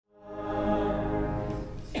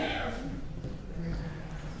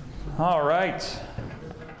All right.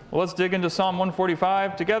 Well, let's dig into Psalm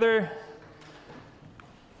 145 together.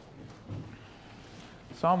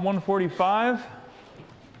 Psalm 145.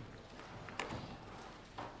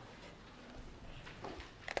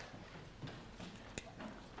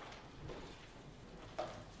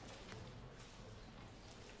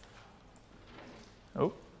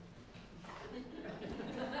 Oh.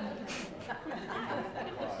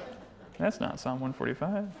 That's not Psalm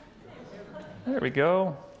 145. There we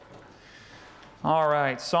go. All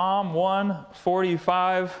right, Psalm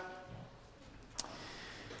 145.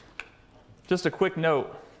 Just a quick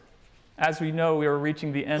note. As we know, we are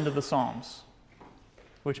reaching the end of the Psalms,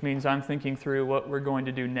 which means I'm thinking through what we're going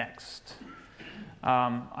to do next.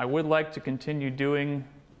 I would like to continue doing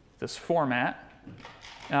this format,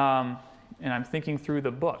 and I'm thinking through the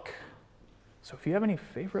book. So if you have any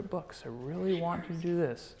favorite books, I really want to do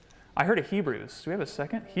this. I heard of Hebrews. Do we have a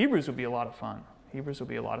second? Hebrews would be a lot of fun. Hebrews would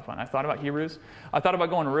be a lot of fun. I thought about Hebrews. I thought about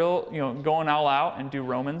going going all out and do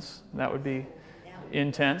Romans. That would be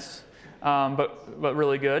intense, but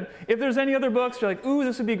really good. If there's any other books you're like, ooh,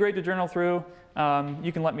 this would be great to journal through,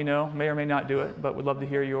 you can let me know. May or may not do it, but would love to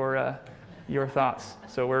hear your thoughts.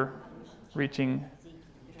 So we're reaching.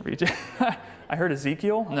 I heard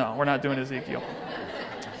Ezekiel. No, we're not doing Ezekiel.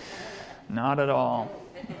 Not at all.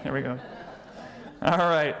 There we go. All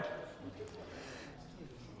right.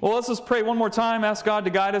 Well, let's just pray one more time. Ask God to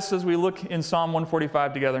guide us as we look in Psalm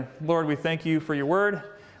 145 together. Lord, we thank you for your word.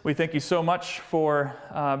 We thank you so much for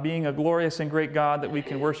being a glorious and great God that we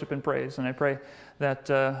can worship and praise. And I pray that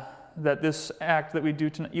this act that we do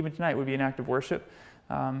even tonight would be an act of worship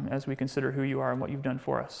as we consider who you are and what you've done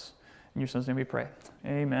for us. In your Son's name we pray.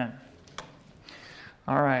 Amen.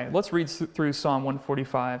 All right, let's read through Psalm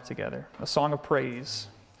 145 together, a song of praise.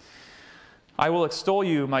 I will extol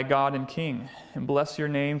you, my God and King, and bless your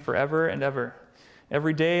name forever and ever.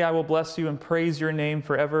 Every day I will bless you and praise your name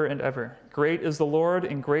forever and ever. Great is the Lord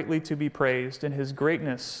and greatly to be praised, and his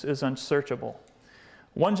greatness is unsearchable.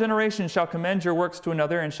 One generation shall commend your works to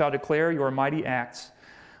another and shall declare your mighty acts.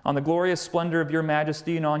 On the glorious splendor of your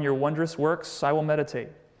majesty and on your wondrous works I will meditate.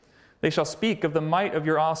 They shall speak of the might of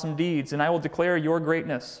your awesome deeds, and I will declare your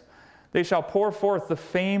greatness. They shall pour forth the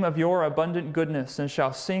fame of your abundant goodness and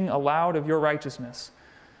shall sing aloud of your righteousness.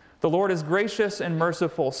 The Lord is gracious and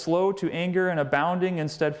merciful, slow to anger and abounding in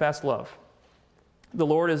steadfast love. The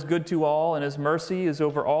Lord is good to all, and his mercy is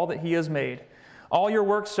over all that he has made. All your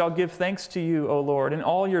works shall give thanks to you, O Lord, and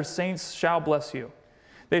all your saints shall bless you.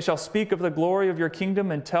 They shall speak of the glory of your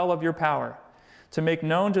kingdom and tell of your power, to make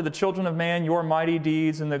known to the children of man your mighty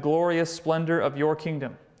deeds and the glorious splendor of your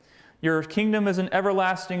kingdom. Your kingdom is an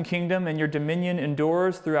everlasting kingdom, and your dominion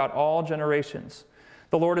endures throughout all generations.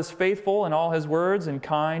 The Lord is faithful in all his words and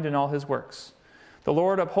kind in all his works. The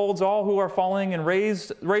Lord upholds all who are falling and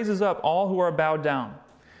raises up all who are bowed down.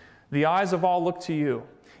 The eyes of all look to you,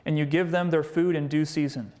 and you give them their food in due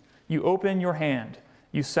season. You open your hand.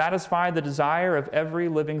 You satisfy the desire of every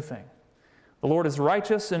living thing. The Lord is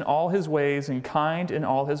righteous in all his ways and kind in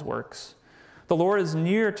all his works. The Lord is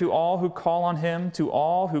near to all who call on him, to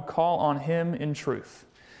all who call on him in truth.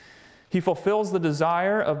 He fulfills the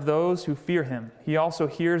desire of those who fear him. He also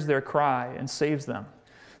hears their cry and saves them.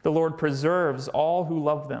 The Lord preserves all who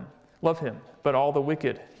love him, but all the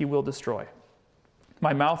wicked he will destroy.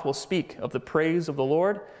 My mouth will speak of the praise of the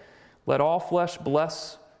Lord. Let all flesh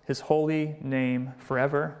bless his holy name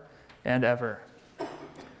forever and ever.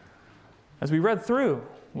 As we read through,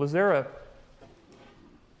 was there a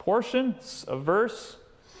portion, a verse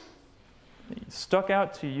that stuck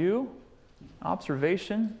out to you?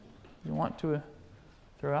 Observation you want to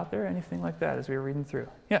throw out there? Anything like that as we were reading through?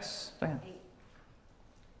 Yes, Diane.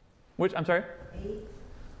 Which, I'm sorry? 8.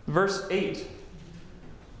 Verse 8.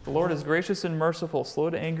 The Lord is gracious and merciful, slow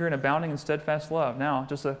to anger and abounding in steadfast love. Now,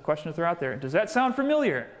 just a question to throw out there. Does that sound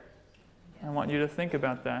familiar? I want you to think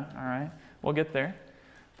about that, all right? We'll get there.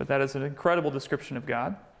 But that is an incredible description of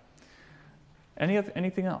God.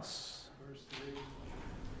 Anything else? Verse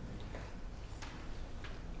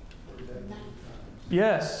 3.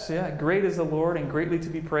 Yes, yeah. Great is the Lord and greatly to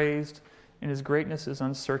be praised, and his greatness is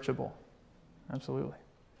unsearchable. Absolutely.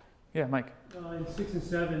 Yeah, Mike. In 6 and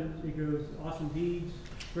 7, it goes awesome deeds,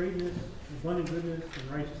 greatness, abundant goodness, and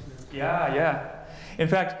righteousness. Yeah. In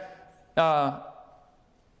fact,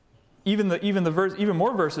 even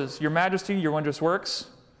more verses. Your majesty, your wondrous works.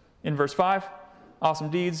 In verse 5,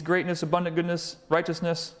 awesome deeds, greatness, abundant goodness,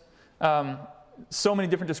 righteousness. So many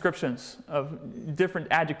different descriptions of different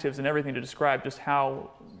adjectives and everything to describe just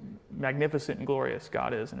how magnificent and glorious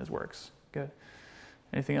God is in his works. Good.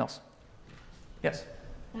 Anything else? Yes?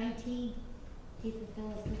 19. He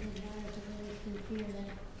fulfills the desires of those who fear them.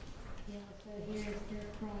 He also hears their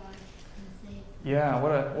cry and saves them. Yeah,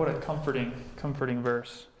 what a comforting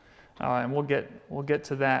verse. And we'll get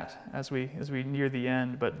to that as we near the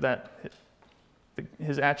end. But that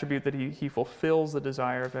his attribute that he fulfills the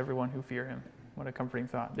desire of everyone who fear him. What a comforting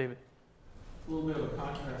thought, David. A little bit of a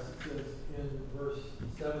contrast. It says in verse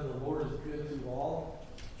 7, the Lord is good to all.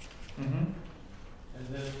 Mm-hmm. And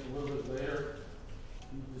then a little bit later,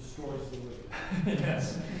 he destroys the wicked.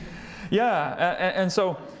 Yes. Yeah, and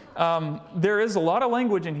so there is a lot of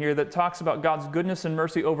language in here that talks about God's goodness and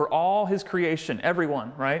mercy over all his creation,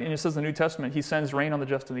 everyone, right? And it says in the New Testament, he sends rain on the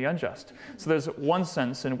just and the unjust. So there's one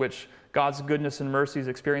sense in which God's goodness and mercy is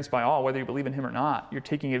experienced by all, whether you believe in him or not. You're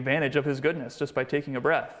taking advantage of his goodness just by taking a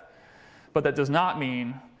breath. But that does not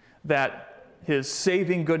mean that his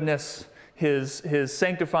saving goodness, his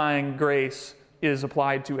sanctifying grace is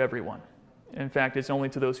applied to everyone. In fact, it's only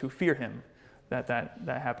to those who fear him that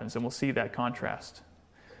happens, and we'll see that contrast.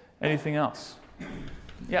 Anything else?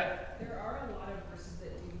 Yeah? There are a lot of verses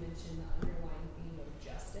that do mention the underlying theme of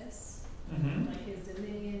justice. Mm-hmm. Like his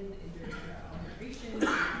dominion endures throughout all creation,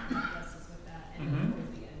 justice with that, and then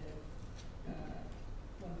towards the end of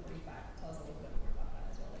 145 tells a little bit more about that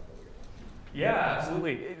as well, like what we were talking about. Yeah,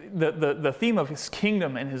 absolutely. The theme of his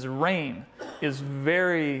kingdom and his reign is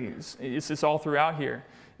it's all throughout here.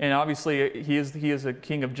 And obviously, he is a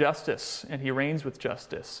king of justice, and he reigns with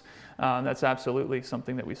justice. That's absolutely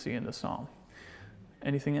something that we see in the psalm.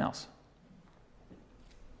 Anything else?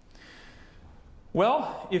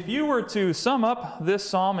 Well, if you were to sum up this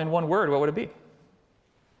psalm in one word, what would it be?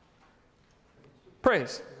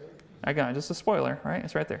 Praise. I got it. Just a spoiler, right?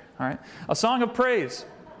 It's right there. All right. A song of praise.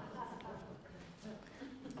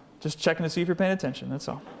 Just checking to see if you're paying attention. That's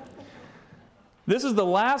all. This is the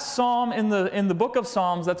last psalm in the book of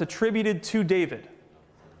Psalms that's attributed to David.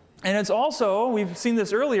 And it's also, we've seen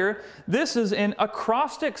this earlier, this is an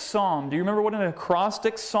acrostic psalm. Do you remember what an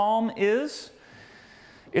acrostic psalm is?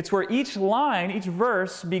 It's where each line, each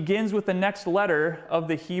verse begins with the next letter of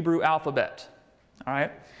the Hebrew alphabet. All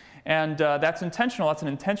right? And that's intentional. That's an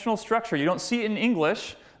intentional structure. You don't see it in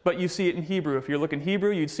English, but you see it in Hebrew. If you're looking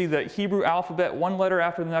Hebrew, you'd see the Hebrew alphabet, one letter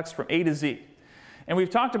after the next from A to Z. And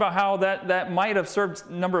we've talked about how that might have served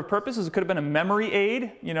a number of purposes. It could have been a memory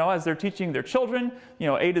aid, as they're teaching their children,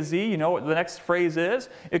 A to Z, what the next phrase is.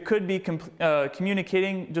 It could be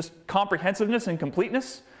communicating just comprehensiveness and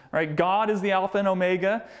completeness, right? God is the Alpha and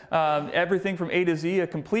Omega, everything from A to Z, a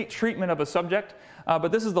complete treatment of a subject.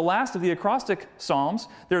 But this is the last of the acrostic psalms.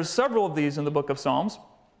 There's several of these in the book of Psalms.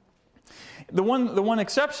 The one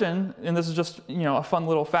exception, and this is just a fun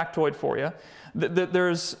little factoid for you,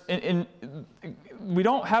 we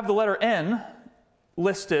don't have the letter N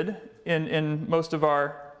listed in most of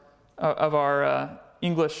our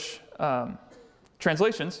English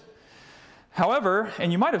translations. However,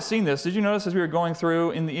 and you might have seen this, did you notice as we were going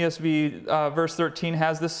through in the ESV, verse 13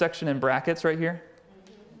 has this section in brackets right here?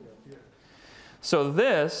 So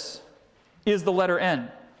this is the letter N,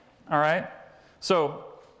 all right? So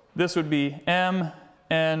this would be M,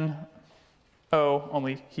 N, O,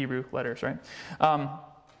 only Hebrew letters, right?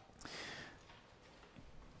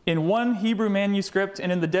 In one Hebrew manuscript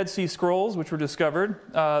and in the Dead Sea Scrolls, which were discovered,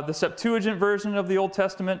 the Septuagint version of the Old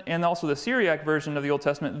Testament and also the Syriac version of the Old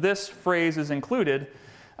Testament, this phrase is included,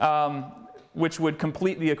 which would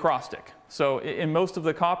complete the acrostic. So in most of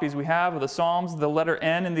the copies we have of the Psalms, the letter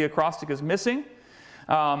N in the acrostic is missing.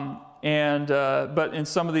 But in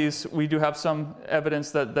some of these, we do have some evidence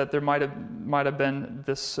that there might have been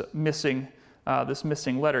this missing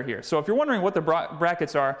letter here. So if you're wondering what the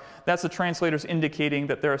brackets are, that's the translators indicating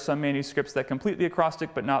that there are some manuscripts that complete the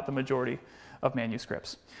acrostic, but not the majority of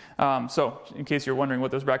manuscripts. So in case you're wondering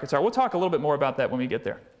what those brackets are, we'll talk a little bit more about that when we get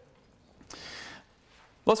there.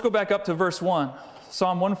 Let's go back up to verse 1,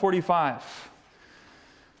 Psalm 145.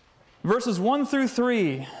 Verses 1 through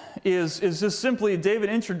 3 is just simply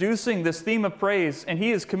David introducing this theme of praise, and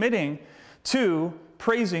he is committing to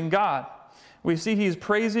praising God. We see he's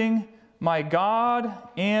praising my God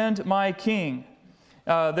and my King.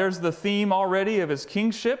 There's the theme already of his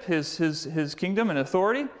kingship, his kingdom and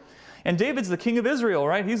authority. And David's the king of Israel,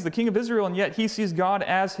 right? He's the king of Israel, and yet he sees God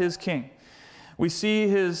as his king. We see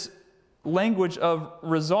his language of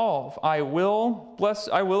resolve. I will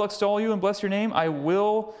extol you and bless your name. I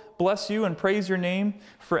will bless you and praise your name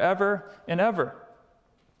forever and ever.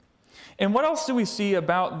 And what else do we see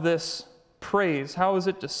about this praise? How is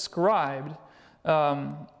it described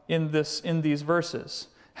in these verses?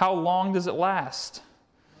 How long does it last?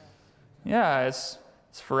 Yeah, it's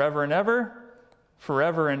forever and ever,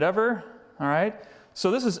 all right?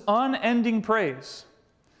 So this is unending praise.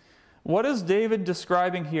 What is David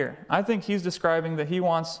describing here? I think he's describing that he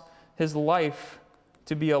wants his life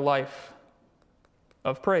to be a life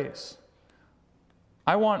of praise.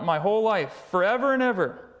 I want my whole life, forever and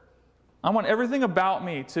ever, I want everything about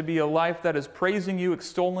me to be a life that is praising you,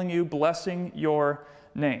 extolling you, blessing your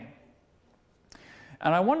name.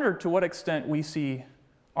 And I wonder to what extent we see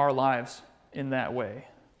our lives in that way.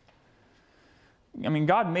 I mean,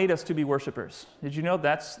 God made us to be worshipers. Did you know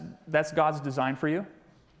that's God's design for you?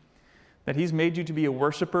 That he's made you to be a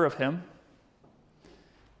worshiper of him?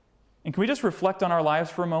 And can we just reflect on our lives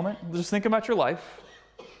for a moment? Just think about your life,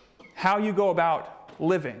 how you go about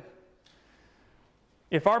living.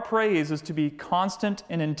 If our praise is to be constant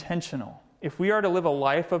and intentional, if we are to live a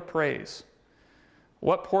life of praise,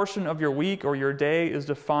 what portion of your week or your day is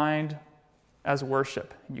defined as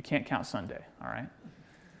worship? You can't count Sunday, all right?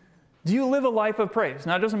 Do you live a life of praise?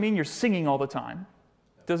 Now, it doesn't mean you're singing all the time.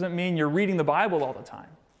 It doesn't mean you're reading the Bible all the time.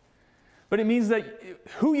 But it means that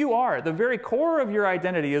who you are, the very core of your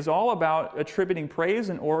identity, is all about attributing praise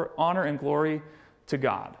and honor and glory to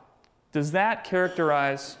God. Does that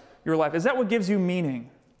characterize your life? Is that what gives you meaning?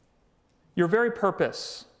 Your very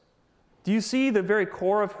purpose? Do you see the very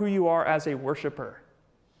core of who you are as a worshiper?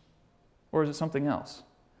 Or is it something else?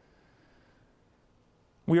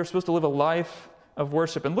 We are supposed to live a life of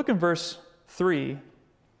worship. And look in verse 3.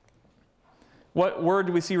 What word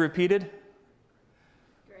do we see repeated?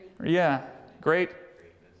 Great. Yeah, great.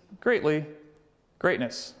 Greatly.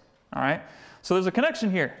 Greatness. All right? So there's a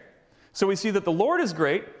connection here. So we see that the Lord is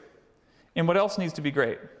great, and what else needs to be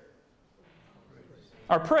great?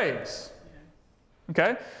 Our praise.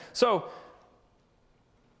 Okay? So,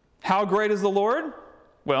 how great is the Lord?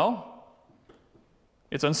 Well,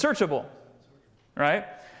 it's unsearchable. Right?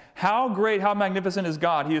 How great, how magnificent is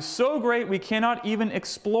God? He is so great we cannot even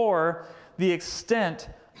explore the extent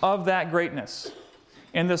of that greatness.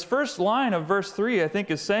 And this first line of verse 3, I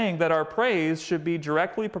think, is saying that our praise should be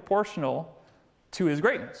directly proportional to his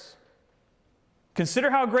greatness.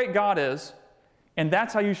 Consider how great God is, and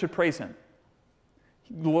that's how you should praise him.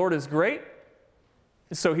 The Lord is great,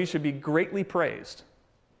 so he should be greatly praised.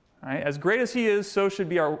 Right? As great as he is, so should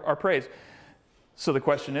be our praise. So the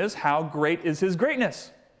question is, how great is his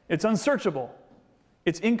greatness? It's unsearchable.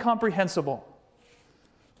 It's incomprehensible.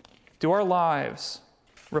 Do our lives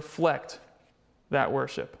reflect that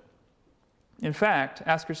worship? In fact,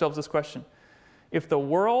 ask yourselves this question. If the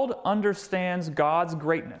world understands God's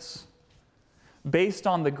greatness based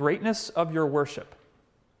on the greatness of your worship,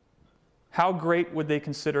 how great would they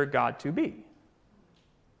consider God to be?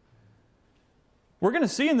 We're going to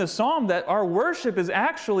see in this psalm that our worship is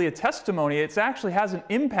actually a testimony. It actually has an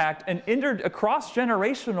impact, a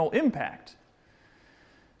cross-generational impact.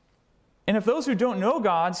 And if those who don't know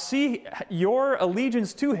God see your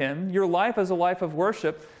allegiance to him, your life as a life of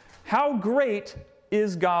worship, how great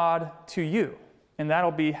is God to you? And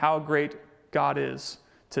that'll be how great God is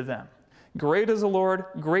to them. Great is the Lord,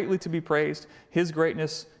 greatly to be praised. His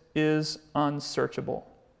greatness is unsearchable.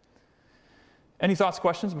 Any thoughts,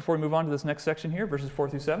 questions before we move on to this next section here, verses 4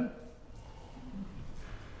 through 7?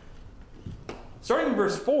 Starting in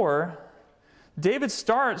verse 4, David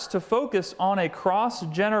starts to focus on a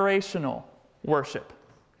cross-generational worship.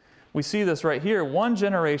 We see this right here. One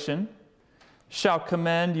generation shall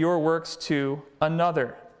commend your works to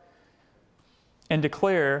another and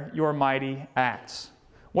declare your mighty acts.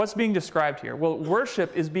 What's being described here? Well,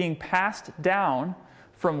 worship is being passed down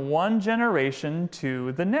from one generation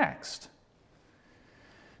to the next.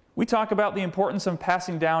 We talk about the importance of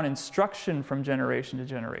passing down instruction from generation to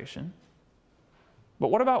generation.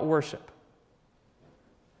 But what about worship?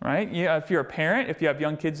 Right? Yeah, if you're a parent, if you have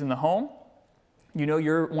young kids in the home, you know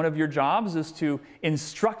one of your jobs is to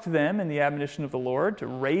instruct them in the admonition of the Lord, to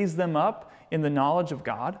raise them up in the knowledge of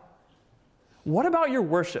God. What about your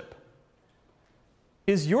worship?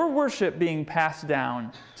 Is your worship being passed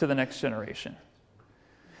down to the next generation?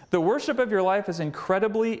 The worship of your life is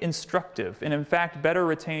incredibly instructive and, in fact, better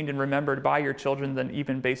retained and remembered by your children than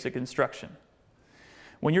even basic instruction.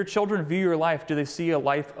 When your children view your life, do they see a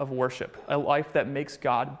life of worship, a life that makes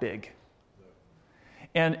God big?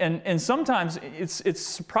 And sometimes it's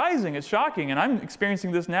surprising, it's shocking, and I'm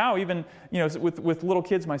experiencing this now even with little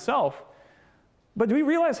kids myself. But do we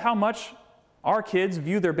realize how much our kids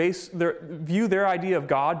view their idea of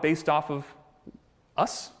God based off of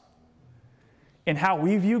us? And how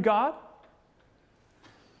we view God?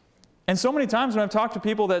 And so many times when I've talked to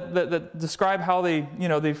people that describe how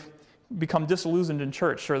they've become disillusioned in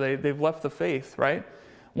church or they've left the faith, right?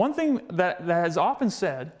 One thing that has often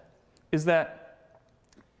said is that,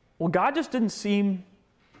 well, God just didn't seem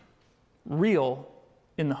real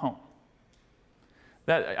in the home.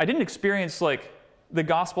 That I didn't experience like the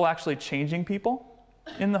gospel actually changing people.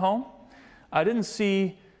 in the home. I didn't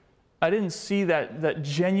see that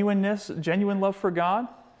genuine love for God.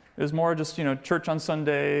 It was more just, church on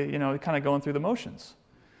Sunday, kind of going through the motions.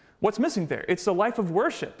 What's missing there? It's the life of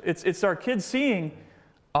worship. It's our kids seeing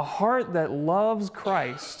a heart that loves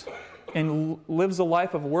Christ and lives a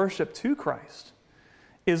life of worship to Christ.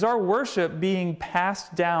 Is our worship being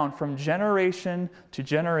passed down from generation to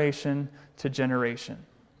generation to generation?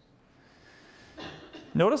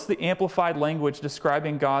 Notice the amplified language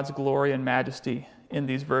describing God's glory and majesty in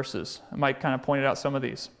these verses. Mike kind of pointed out some of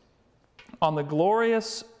these. On the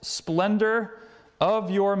glorious splendor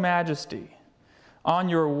of your majesty, on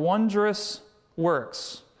your wondrous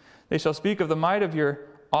works, they shall speak of the might of your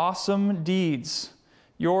awesome deeds,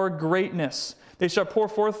 your greatness. They shall pour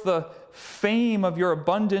forth the fame of your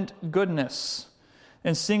abundant goodness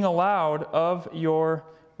and sing aloud of your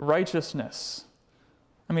righteousness.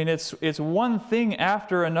 I mean, it's one thing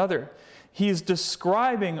after another. He's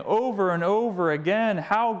describing over and over again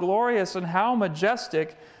how glorious and how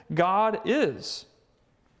majestic God is.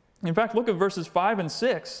 In fact, look at verses 5 and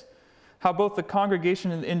 6, how both the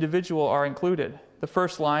congregation and the individual are included. The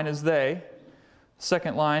first line is they. The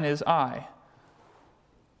second line is I.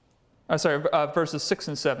 Verses 6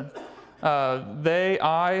 and 7. They,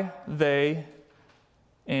 I, they,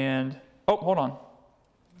 and... Oh, hold on.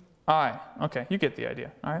 I. Okay, you get the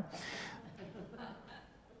idea. All right.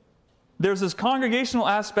 There's this congregational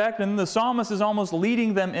aspect, and the psalmist is almost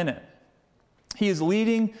leading them in it. He is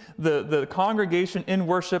leading the congregation in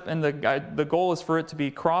worship, and the goal is for it to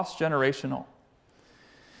be cross-generational.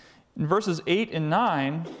 In verses 8 and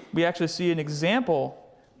 9, we actually see an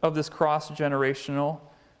example of this cross-generational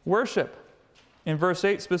worship. In verse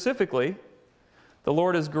 8 specifically, the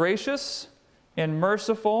Lord is gracious and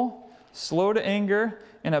merciful, slow to anger,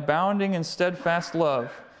 and abounding in steadfast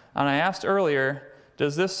love. And I asked earlier,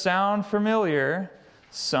 does this sound familiar?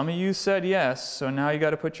 Some of you said yes, so now you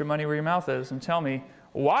got to put your money where your mouth is and tell me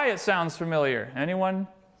why it sounds familiar. Anyone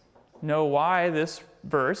know why this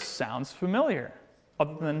verse sounds familiar,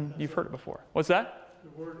 other than you've heard it before? What's that?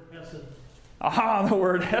 The word hesed. Aha, the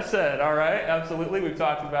word hesed. All right, absolutely. We've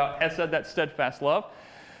talked about hesed, that steadfast love.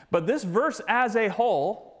 But this verse as a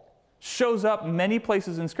whole shows up many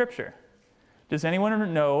places in Scripture. Does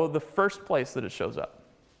anyone know the first place that it shows up?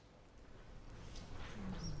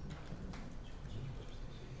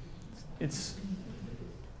 It's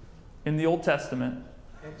in the Old Testament.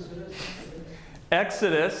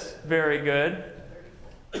 Exodus, very good.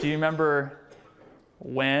 Do you remember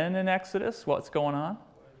when in Exodus? What's going on?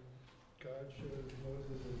 God showed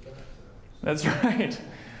Moses his backside. That's right.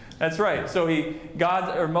 That's right.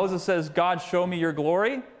 So Moses says, God, show me your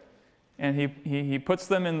glory. And he puts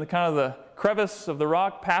them in the kind of the crevice of the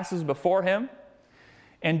rock, passes before him,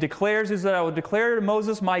 and declares, he said, I will declare to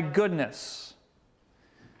Moses my goodness.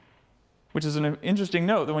 Which is an interesting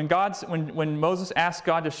note, that when Moses asks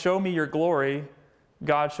God to show me your glory,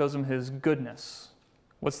 God shows him his goodness.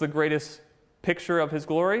 What's the greatest picture of his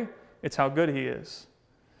glory? It's how good he is.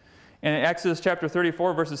 And in Exodus chapter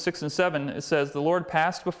 34, verses 6 and 7, it says, the Lord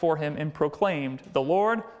passed before him and proclaimed, the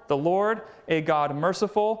Lord, a God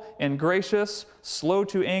merciful and gracious, slow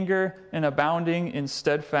to anger, and abounding in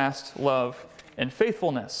steadfast love and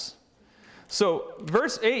faithfulness. So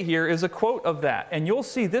verse 8 here is a quote of that. And you'll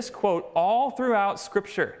see this quote all throughout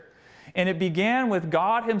Scripture. And it began with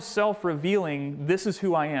God himself revealing, this is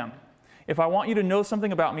who I am. If I want you to know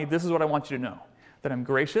something about me, this is what I want you to know. That I'm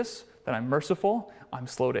gracious, that I'm merciful, I'm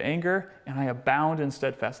slow to anger, and I abound in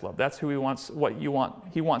steadfast love. That's who he wants,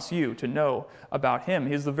 He wants you to know about him.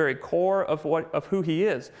 He's the very core of who he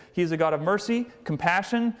is. He's a God of mercy,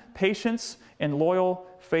 compassion, patience, and loyal,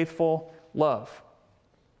 faithful love.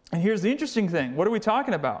 And here's the interesting thing. What are we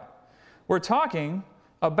talking about? We're talking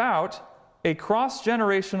about a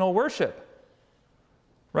cross-generational worship.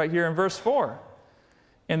 Right here in verse 4.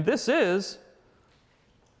 And this is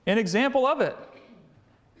an example of it.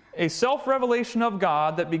 A self-revelation of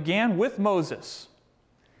God that began with Moses.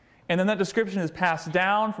 And then that description is passed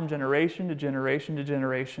down from generation to generation to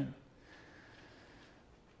generation.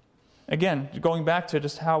 Again, going back to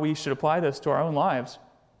just how we should apply this to our own lives.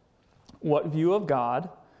 What view of God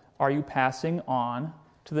are you passing on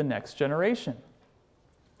to the next generation?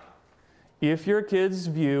 If your kid's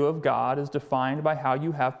view of God is defined by how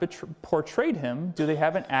you have portrayed him, do they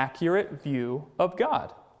have an accurate view of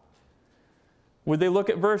God? Would they look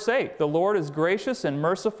at verse 8? The Lord is gracious and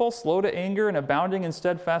merciful, slow to anger, and abounding in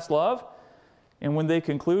steadfast love. And when they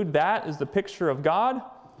conclude that is the picture of God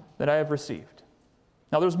that I have received.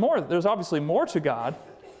 Now there's more. There's obviously more to God,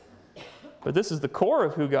 but this is the core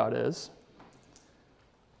of who God is.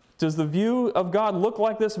 Does the view of God look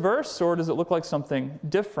like this verse, or does it look like something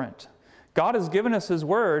different? God has given us His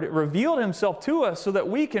Word, revealed Himself to us so that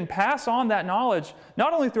we can pass on that knowledge,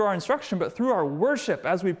 not only through our instruction, but through our worship.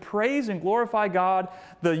 As we praise and glorify God,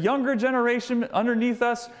 the younger generation underneath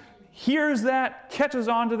us hears that, catches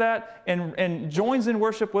on to that, and joins in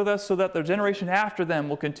worship with us so that the generation after them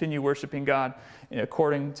will continue worshiping God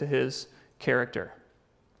according to His character.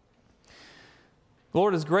 The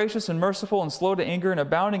Lord is gracious and merciful and slow to anger and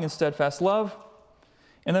abounding in steadfast love.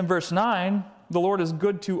 And then verse 9, the Lord is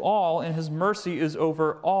good to all, and His mercy is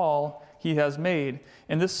over all He has made.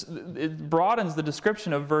 And this, it broadens the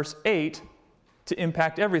description of verse 8 to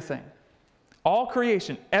impact everything. All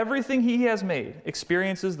creation, everything He has made,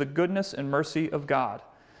 experiences the goodness and mercy of God,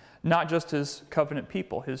 not just His covenant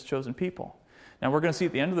people, His chosen people. Now we're going to see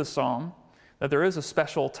at the end of the psalm that there is a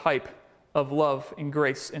special type of love and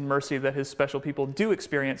grace and mercy that His special people do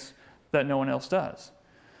experience that no one else does.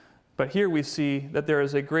 But here we see that there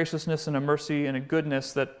is a graciousness and a mercy and a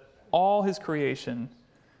goodness that all His creation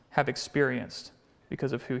have experienced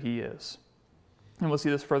because of who He is. And we'll see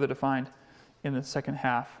this further defined in the second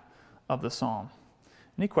half of the psalm.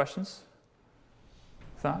 Any questions?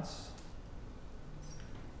 Thoughts?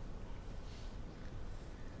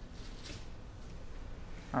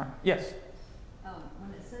 All right. Yes?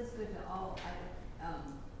 When it says good to all,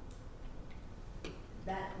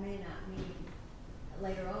 that may not mean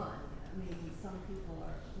later on. I mean, some people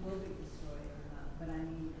will be destroyed or not, but I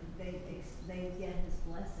mean, they get His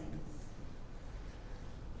blessings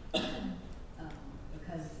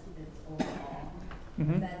because it's overall.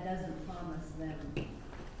 Mm-hmm. That doesn't promise them,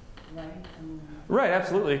 right? I mean, Right,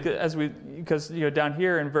 absolutely. Because down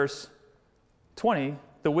here in verse 20,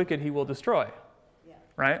 the wicked He will destroy. yeah.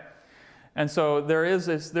 Right? And so there is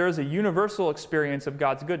a universal experience of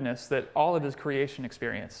God's goodness that all of His creation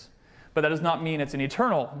experience. But that does not mean it's an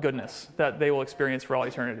eternal goodness that they will experience for all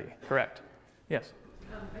eternity. Correct? Yes?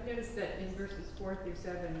 I noticed that in verses 4 through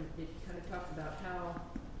 7, it kind of talks about how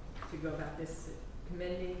to go about this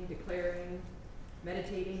commending, declaring,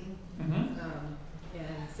 meditating, and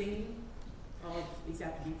singing, all of these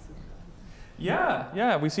attributes of God.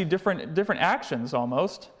 Yeah. We see different actions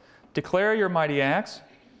almost. Declare your mighty acts.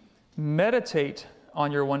 Meditate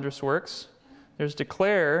on your wondrous works. There's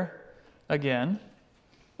declare again.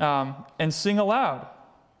 And sing aloud.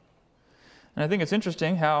 And I think it's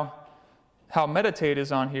interesting how meditate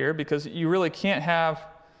is on here, because you really can't have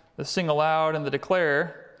the sing aloud and the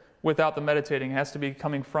declare without the meditating. It has to be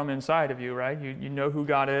coming from inside of you, right? You know who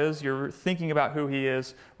God is. You're thinking about who He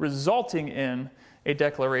is, resulting in a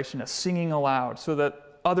declaration, a singing aloud, so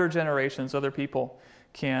that other generations, other people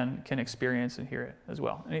can experience and hear it as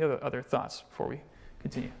well. Any other thoughts before we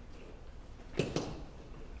continue?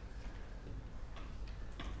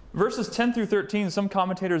 Verses 10 through 13, some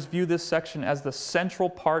commentators view this section as the central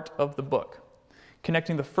part of the book,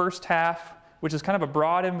 connecting the first half, which is kind of a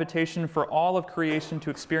broad invitation for all of creation to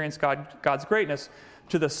experience God's greatness,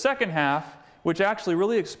 to the second half, which actually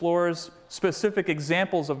really explores specific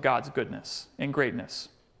examples of God's goodness and greatness.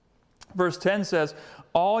 Verse 10 says,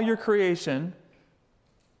 all your creation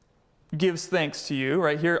gives thanks to you,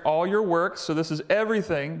 right here, all your works, so this is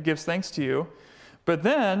everything, gives thanks to you. But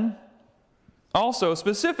then, also,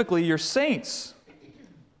 specifically, your saints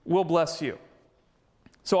will bless you.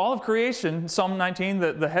 So all of creation, Psalm 19,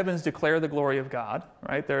 the heavens declare the glory of God,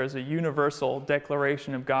 right? There is a universal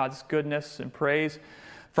declaration of God's goodness and praise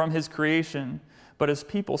from His creation, but His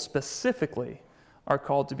people specifically are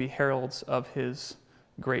called to be heralds of His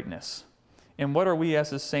greatness. And what are we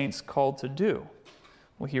as His saints called to do?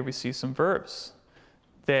 Well, here we see some verbs.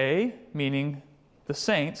 They, meaning the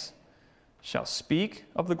saints, shall speak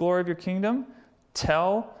of the glory of your kingdom,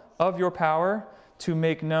 tell of your power, to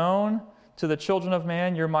make known to the children of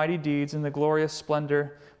man your mighty deeds and the glorious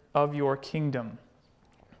splendor of your kingdom.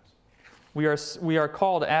 We are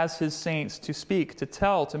called as His saints to speak, to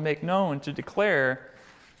tell, to make known, to declare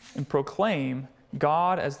and proclaim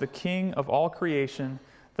God as the King of all creation,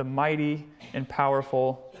 the mighty and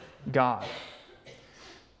powerful God.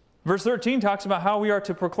 Verse 13 talks about how we are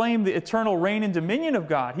to proclaim the eternal reign and dominion of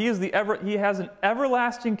God. He has an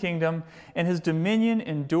everlasting kingdom, and His dominion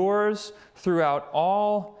endures throughout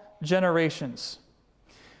all generations.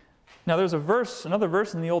 Now there's another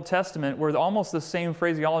verse in the Old Testament where almost the same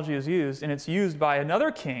phraseology is used, and it's used by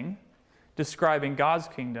another king describing God's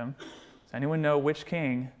kingdom. Does anyone know which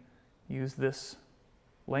king used this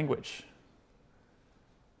language?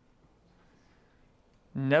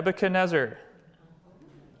 Nebuchadnezzar.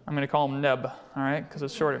 I'm going to call him Neb, all right, because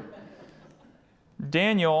it's shorter.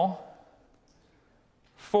 Daniel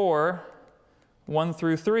 4, 1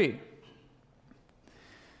 through 3.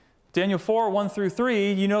 Daniel 4, 1 through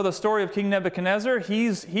 3, you know the story of King Nebuchadnezzar.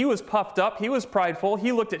 He was puffed up. He was prideful.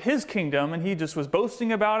 He looked at his kingdom and he just was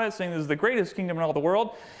boasting about it, saying this is the greatest kingdom in all the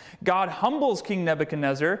world. God humbles King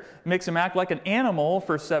Nebuchadnezzar, makes him act like an animal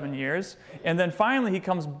for 7 years, and then finally he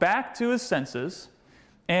comes back to his senses.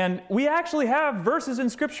 And we actually have verses in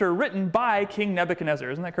Scripture written by King Nebuchadnezzar.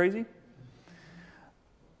 Isn't that crazy?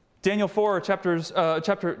 Daniel chapter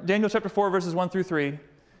 4, verses 1 through 3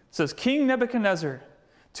 says, King Nebuchadnezzar,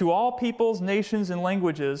 to all peoples, nations, and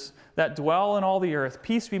languages that dwell in all the earth,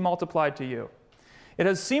 peace be multiplied to you. It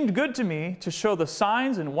has seemed good to me to show the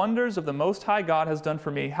signs and wonders of the Most High God has done for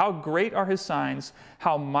me. How great are his signs,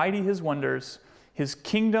 how mighty his wonders. His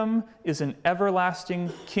kingdom is an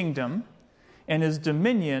everlasting kingdom, and his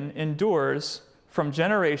dominion endures from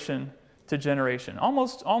generation to generation.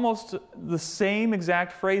 Almost the same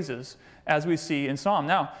exact phrases as we see in Psalm.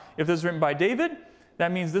 Now, if this is written by David,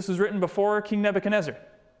 that means this was written before King Nebuchadnezzar.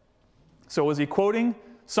 So was he quoting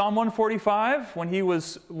Psalm 145 when he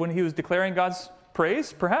was declaring God's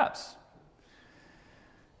praise? Perhaps.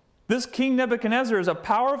 This King Nebuchadnezzar is a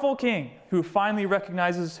powerful king who finally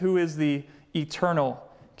recognizes who is the eternal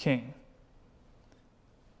king.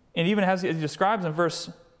 And even as he describes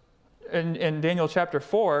in Daniel chapter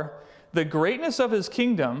 4, the greatness of his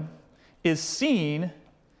kingdom is seen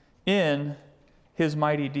in his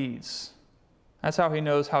mighty deeds. That's how he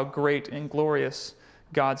knows how great and glorious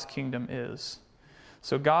God's kingdom is.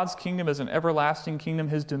 So God's kingdom is an everlasting kingdom.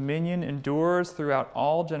 His dominion endures throughout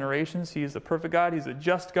all generations. He is the perfect God. He's a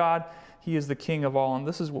just God. He is the King of all. And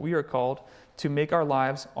this is what we are called to make our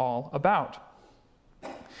lives all about.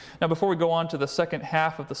 Now, before we go on to the second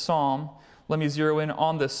half of the psalm, let me zero in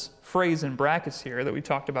on this phrase in brackets here that we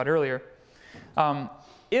talked about earlier.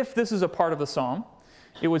 If this is a part of the psalm,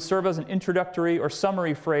 it would serve as an introductory or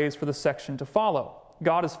summary phrase for the section to follow.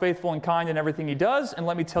 God is faithful and kind in everything he does, and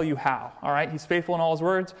let me tell you how. All right? He's faithful in all his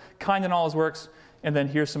words, kind in all his works, and then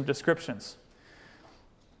here's some descriptions.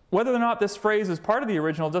 Whether or not this phrase is part of the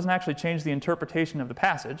original doesn't actually change the interpretation of the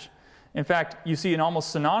passage. In fact, you see an almost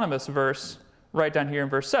synonymous verse right down here in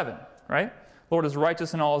verse 7, right? Lord is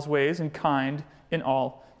righteous in all his ways and kind in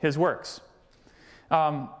all his works.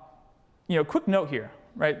 Quick note here,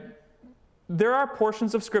 right? There are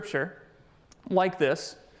portions of Scripture like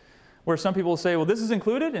this where some people will say, well, this is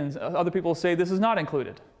included, and other people will say this is not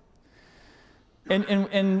included.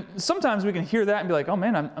 And sometimes we can hear that and be like, oh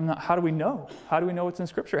man, I'm not, how do we know? How do we know what's in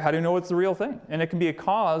Scripture? How do we know what's the real thing? And it can be a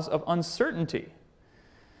cause of uncertainty.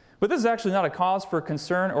 But this is actually not a cause for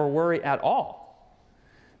concern or worry at all.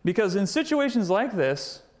 Because in situations like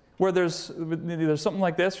this, where there's something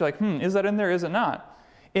like this, you're like, is that in there, is it not?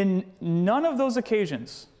 In none of those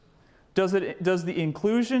occasions does the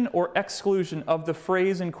inclusion or exclusion of the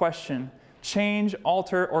phrase in question change,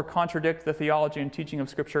 alter, or contradict the theology and teaching of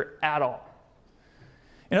Scripture at all.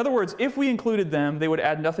 In other words, if we included them, they would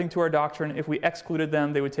add nothing to our doctrine. If we excluded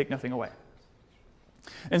them, they would take nothing away.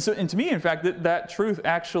 And to me, in fact, that truth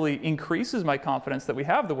actually increases my confidence that we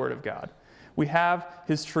have the Word of God. We have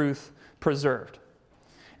His truth preserved.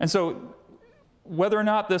 And so whether or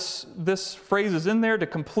not this phrase is in there to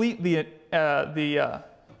complete the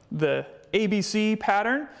ABC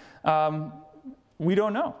pattern, we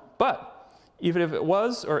don't know. But even if it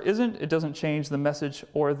was or isn't, it doesn't change the message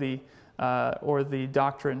or the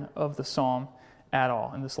doctrine of the psalm at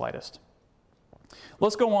all in the slightest.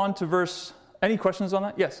 Let's go on to verse. Any questions on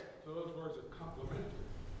that? Yes? So those words are complementary.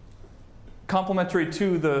 Complementary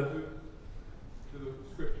to the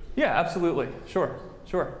Scripture. Yeah, absolutely. Sure.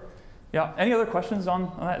 Yeah. Any other questions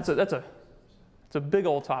on that? It's a big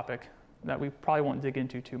old topic that we probably won't dig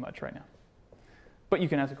into too much right now. But you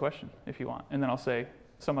can ask a question if you want, and then I'll say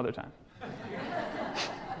some other time.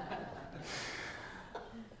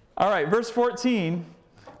 All right, verse 14.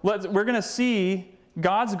 We're going to see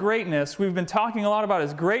God's greatness. We've been talking a lot about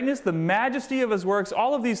His greatness, the majesty of His works,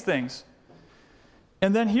 all of these things.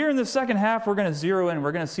 And then here in the second half, we're going to zero in.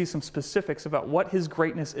 We're going to see some specifics about what His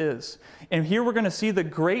greatness is. And here we're going to see the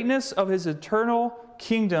greatness of His eternal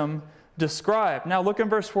kingdom described. Now look in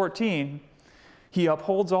verse 14. He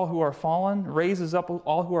upholds all who are fallen, raises up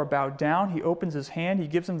all who are bowed down. He opens His hand. He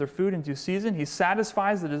gives them their food in due season. He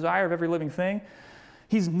satisfies the desire of every living thing.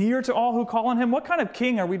 He's near to all who call on Him. What kind of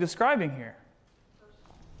king are we describing here?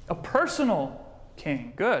 A personal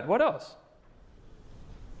king. Good. What else?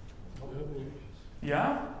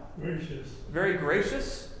 Yeah? Gracious. Very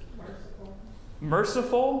gracious.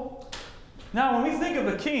 Merciful. Now, when we think of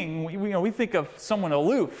a king, we think of someone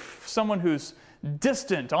aloof, someone who's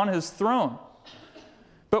distant on his throne.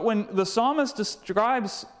 But when the psalmist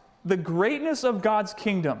describes the greatness of God's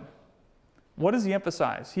kingdom, what does he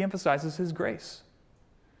emphasize? He emphasizes His grace.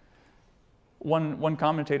 One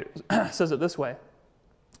commentator says it this way: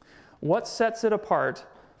 what sets it apart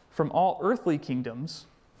from all earthly kingdoms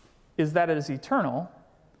is that it is eternal,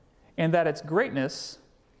 and that its greatness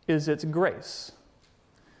is its grace.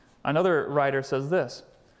 Another writer says this: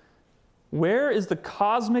 where is the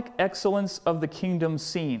cosmic excellence of the kingdom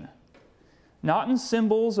seen? Not in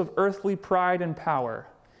symbols of earthly pride and power,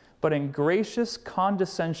 but in gracious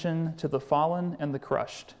condescension to the fallen and the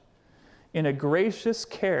crushed, in a gracious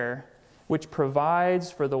care which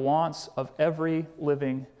provides for the wants of every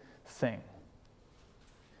living thing.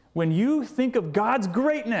 When you think of God's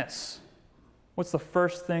greatness, what's the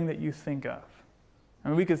first thing that you think of? I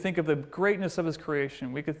mean, we could think of the greatness of His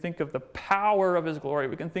creation. We could think of the power of His glory.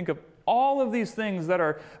 We can think of all of these things that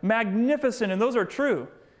are magnificent, and those are true.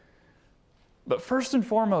 But first and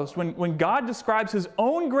foremost, when God describes His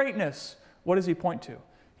own greatness, what does He point to?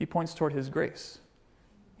 He points toward His grace.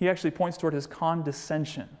 He actually points toward His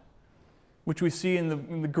condescension, which we see in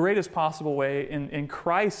the greatest possible way in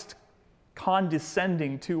Christ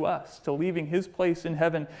condescending to us, to leaving His place in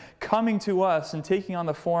heaven, coming to us and taking on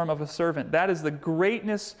the form of a servant. That is the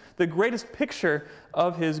greatness, the greatest picture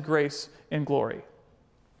of His grace and glory.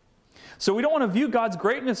 So we don't want to view God's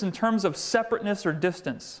greatness in terms of separateness or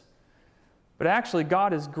distance. But actually,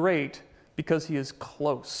 God is great because He is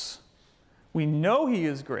close. We know He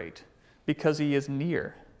is great because He is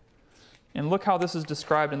near. And look how this is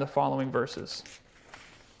described in the following verses.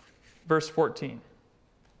 Verse 14.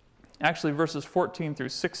 Actually, verses 14 through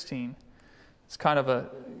 16. It's kind of a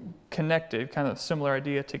connected, kind of similar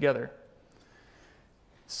idea together.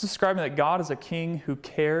 It's describing that God is a king who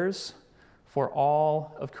cares for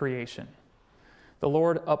all of creation. The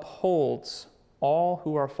Lord upholds all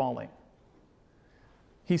who are falling.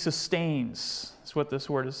 He sustains, is what this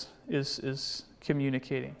word is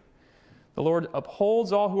communicating. The Lord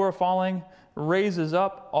upholds all who are falling, raises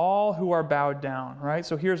up all who are bowed down, right?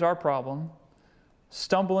 So here's our problem.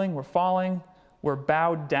 Stumbling, we're falling, we're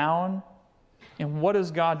bowed down. And what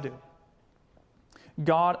does God do?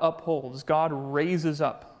 God upholds, God raises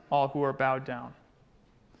up all who are bowed down.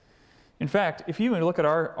 In fact, if you look at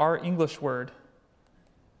our English word,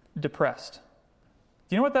 depressed,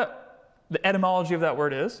 do you know what the etymology of that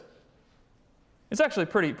word is? It's actually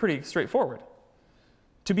pretty straightforward.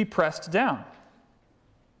 To be pressed down.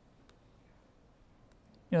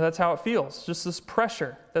 You know, that's how it feels. Just this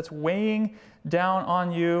pressure that's weighing down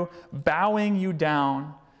on you, bowing you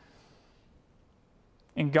down.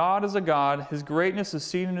 And God is a God, His greatness is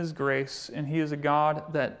seen in His grace, and He is a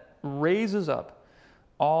God that raises up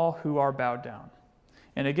all who are bowed down.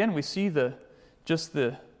 And again, we see the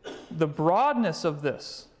broadness of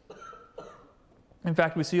this. In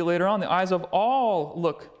fact, we see it later on. The eyes of all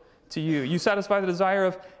look to you. You satisfy the desire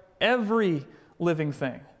of every living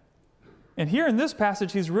thing. And here in this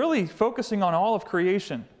passage, he's really focusing on all of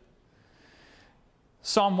creation.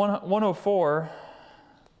 Psalm 104,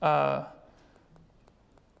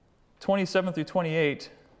 27 through 28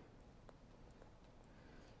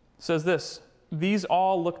 says this: these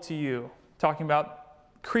all look to you, talking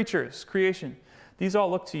about creatures, creation. These all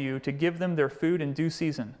look to you to give them their food in due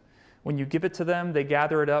season. When you give it to them, they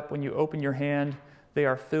gather it up. When you open your hand, they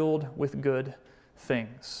are filled with good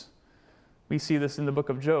things. We see this in the book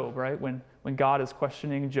of Job, right? When God is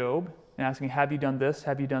questioning Job and asking, have you done this?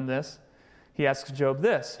 Have you done this? He asks Job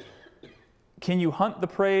this: can you hunt the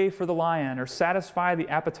prey for the lion, or satisfy the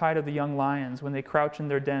appetite of the young lions when they crouch in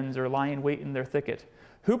their dens or lie in wait in their thicket?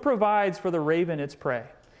 Who provides for the raven its prey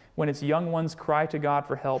when its young ones cry to God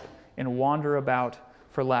for help and wander about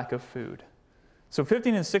for lack of food? So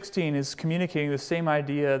 15 and 16 is communicating the same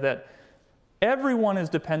idea that everyone is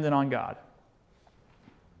dependent on God,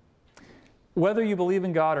 whether you believe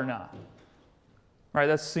in God or not. Right?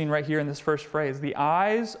 That's seen right here in this first phrase. The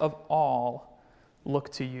eyes of all look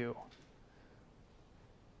to you.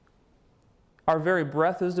 Our very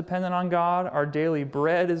breath is dependent on God. Our daily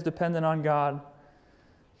bread is dependent on God.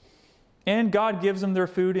 And God gives them their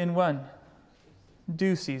food in when?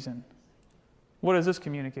 Due season. What is this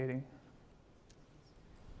communicating?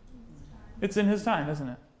 It's in His time, isn't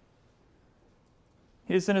it?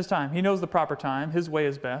 It's in His time. He knows the proper time. His way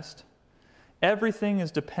is best. Everything is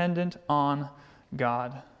dependent on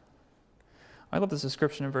God. I love this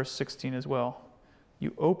description in verse 16 as well.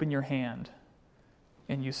 You open your hand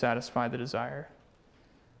and you satisfy the desire.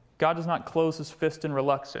 God does not close His fist in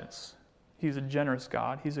reluctance. He's a generous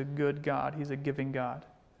God. He's a good God. He's a giving God.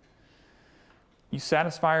 You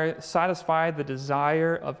satisfy the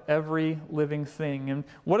desire of every living thing. And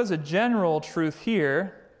what is a general truth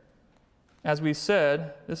here? As we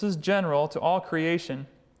said, this is general to all creation.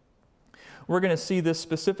 We're going to see this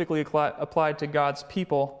specifically applied to God's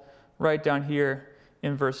people right down here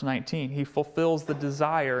in verse 19. He fulfills the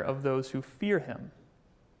desire of those who fear him.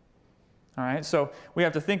 All right, so we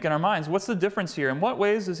have to think in our minds, what's the difference here? In what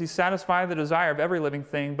ways does he satisfy the desire of every living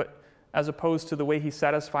thing, but as opposed to the way he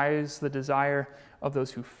satisfies the desire of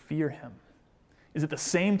those who fear him? Is it the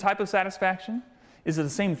same type of satisfaction? Is it the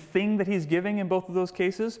same thing that he's giving in both of those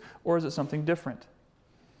cases, or is it something different?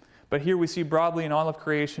 But here we see broadly in all of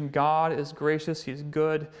creation, God is gracious, he's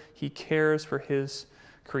good, he cares for his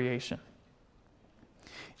creation.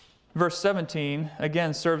 Verse 17,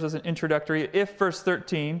 again, serves as an introductory. If verse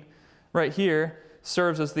 13, right here,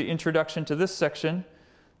 serves as the introduction to this section,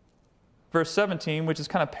 verse 17, which is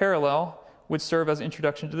kind of parallel, would serve as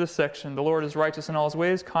introduction to this section. The Lord is righteous in all his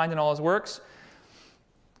ways, kind in all his works.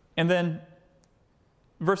 And then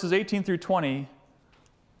verses 18 through 20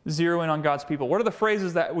 zero in on God's people. What are the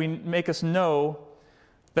phrases that we make us know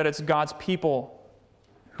that it's God's people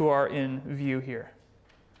who are in view here?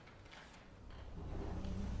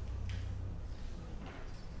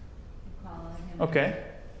 Call on him. Okay,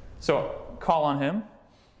 so call on him.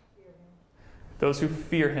 Those who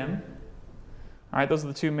fear him. All right, those are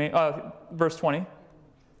the two main. Verse 20.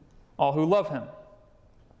 All who love him.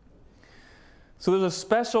 So there's a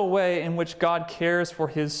special way in which God cares for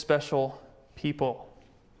his special people.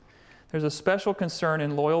 There's a special concern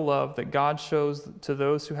and loyal love that God shows to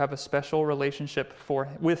those who have a special relationship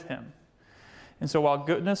with him. And so while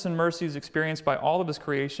goodness and mercy is experienced by all of his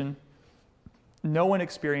creation, no one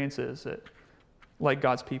experiences it like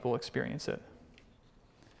God's people experience it.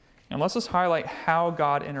 And let's just highlight how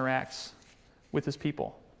God interacts with his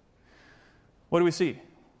people. What do we see?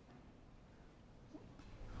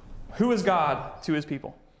 Who is God to his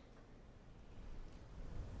people?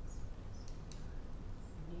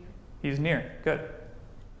 He's near. Good.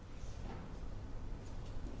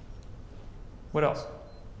 What else?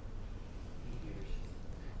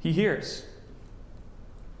 He hears.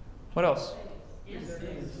 What else?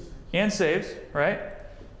 And saves, right?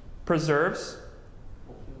 Preserves.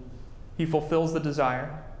 He fulfills the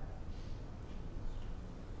desire.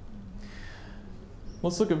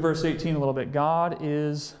 Let's look at verse 18 a little bit. God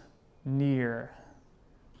is near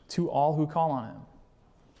to all who call on him.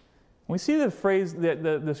 When we see the phrase,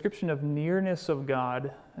 the description of nearness of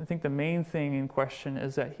God, I think the main thing in question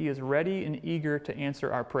is that he is ready and eager to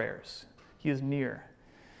answer our prayers. He is near.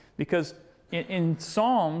 Because in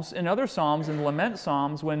Psalms, in other Psalms, in lament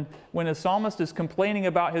Psalms, when a psalmist is complaining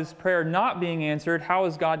about his prayer not being answered, how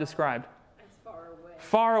is God described? It's far away.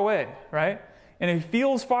 Far away, right? And he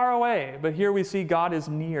feels far away. But here we see God is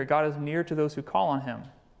near. God is near to those who call on him.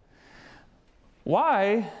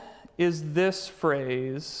 Why is this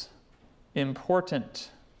phrase important?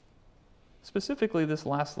 Specifically, this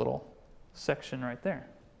last little section right there.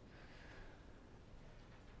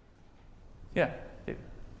 Yeah, David.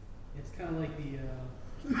 It's kind of like the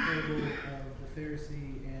parable of the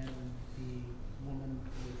Pharisee and the woman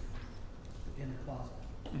in the closet,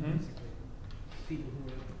 basically. People who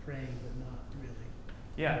are praying but not really.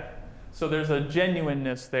 Yeah. So there's a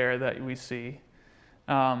genuineness there that we see.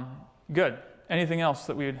 Good. Anything else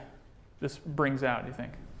that this brings out, do you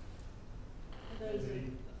think? Those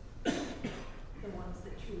are the ones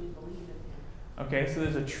that truly believe in him. Okay, so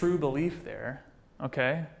there's a true belief there.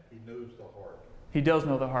 Okay. He knows the heart. He does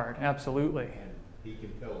know the heart, absolutely. And he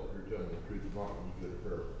can tell if you're telling the truth or not when you go to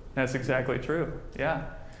prayer. That's exactly true. Yeah.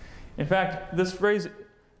 In fact, this phrase,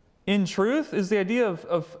 in truth, is the idea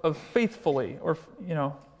of faithfully, or,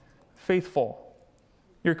 faithful.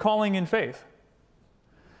 You're calling in faith.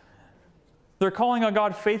 They're calling on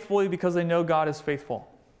God faithfully because they know God is faithful.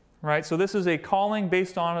 Right? So this is a calling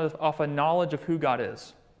based off a knowledge of who God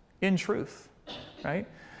is. In truth. Right?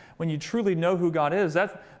 When you truly know who God is,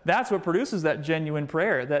 that's what produces that genuine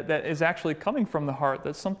prayer that is actually coming from the heart.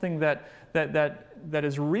 That's something that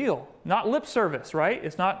is real. Not lip service, right?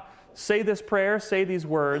 It's not say this prayer, say these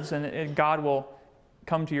words, and God will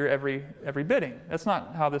come to your every bidding. That's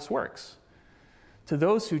not how this works. To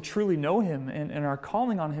those who truly know him and are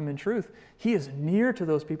calling on him in truth, he is near to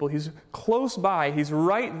those people. He's close by. He's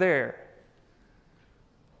right there.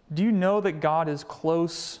 Do you know that God is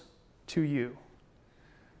close to you?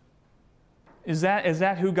 Is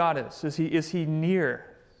that who God is? Is he near?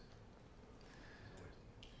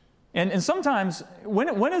 And sometimes,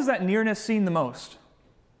 when is that nearness seen the most?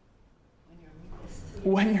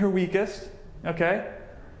 When you're weakest. Okay.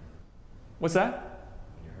 What's that?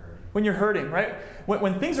 When you're hurting, right?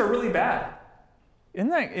 When things are really bad. Isn't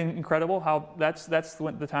that incredible how that's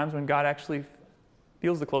the times when God actually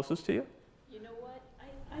feels the closest to you? You know what?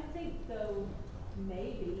 I think, though,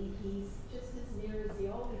 maybe he's just as near as he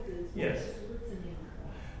always is. Yes. Just listening.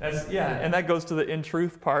 And that goes to the in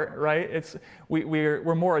truth part, right?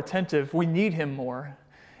 We're more attentive. We need him more,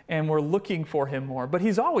 and we're looking for him more. But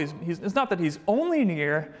it's not that he's only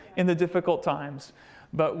near in the difficult times,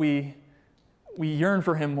 but we yearn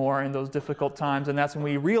for him more in those difficult times, and that's when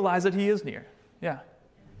we realize that he is near. Yeah.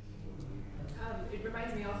 It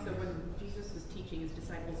reminds me also when Jesus was teaching his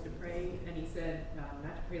disciples to pray, and he said,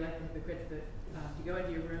 not to pray like the hypocrites, but to go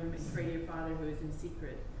into your room and pray to your Father who is in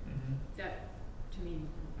secret. Mm-hmm. That, to me,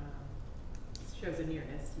 shows a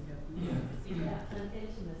nearness. An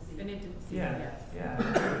intimacy. An intimacy. Yeah. Yes.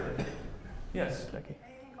 Yeah. Yes, Becky.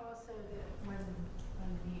 I think also that when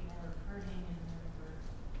we are hurting and when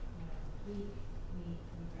we're, weak, we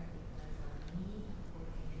recognize our need for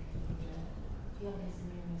him. We feel his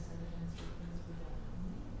nearness sometimes because we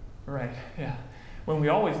don't. Right. Yeah. When we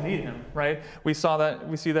always need him, right? We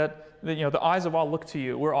see that the eyes of all look to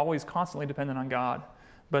you. We're always constantly dependent on God,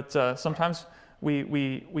 but sometimes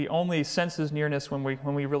we only sense his nearness when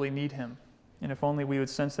we really need him, and if only we would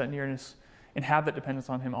sense that nearness and have that dependence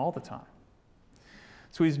on him all the time.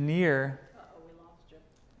 So he's near. We lost you.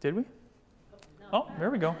 Did we? Oh, there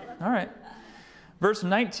we go. All right. Verse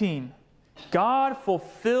 19. God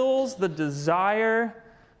fulfills the desire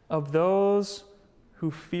of those who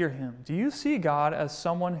fear him. Do you see God as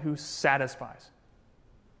someone who satisfies?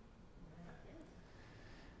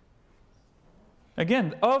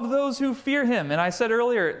 Again, of those who fear him. And I said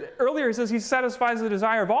earlier he says he satisfies the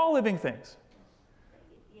desire of all living things.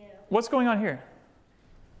 Yeah, What's going on here?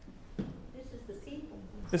 this is the people.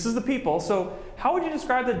 This is the people. So how would you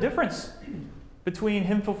describe the difference between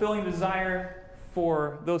him fulfilling the desire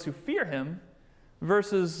for those who fear him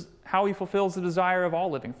versus how he fulfills the desire of all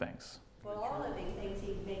living things? Well, all living things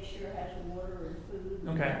he makes sure has water and food and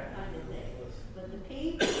Okay. that kind of thing. But the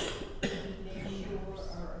people, he makes sure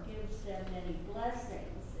or gives them many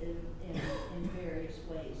blessings in various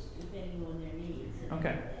ways, depending on their needs and Okay.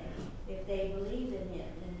 everything. If they believe in him,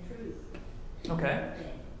 in truth. Okay.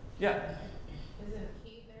 Yeah. Isn't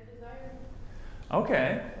he their desire?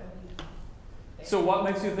 Okay. So what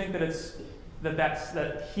makes you think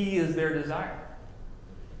that he is their desire?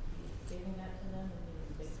 Giving that to them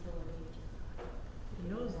and being faithful He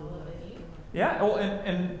knows the all love. that they need. Yeah. Well,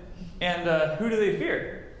 and who do they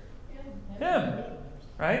fear? Him.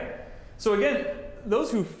 Right? So again,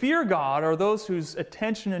 those who fear God are those whose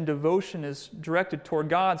attention and devotion is directed toward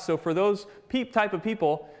God. So for those type of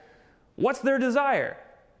people, what's their desire?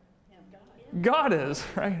 God is,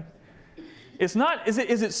 right? It's not, is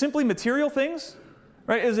it simply material things?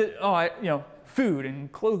 Right? Is it, food and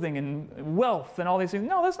clothing and wealth and all these things?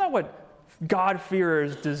 No, that's not what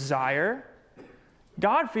God-fearers desire.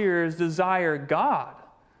 God-fearers desire God,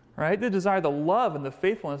 right? They desire the love and the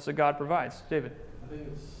faithfulness that God provides. David. I think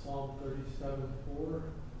it's Psalm 37:4.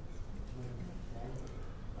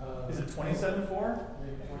 Is it 27:4?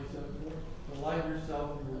 Maybe 27:4. Delight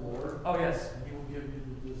yourself in the Lord. Oh, yes. And he will give you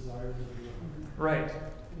the desires of your heart. Right.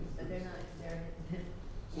 But they're not, they're.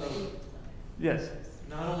 So Yes.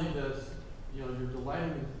 not only does you're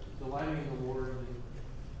delighting in the Lord, and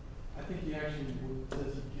I think he actually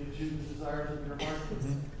says he gives you the desires of your heart.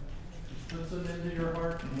 Mhm. He puts them into your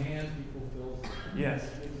heart and he fulfills them. Yes.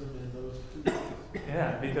 He gives them in those two ways.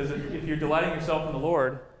 Yeah, because if you're delighting yourself in the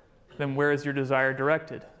Lord, then where is your desire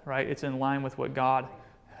directed, right? It's in line with what God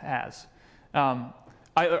has. I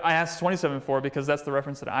asked 27:4 because that's the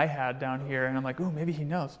reference that I had down here, and I'm like, ooh, maybe he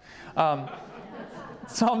knows.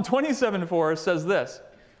 Psalm 27:4 says this,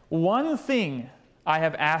 "One thing I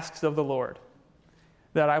have asked of the Lord,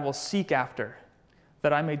 that I will seek after,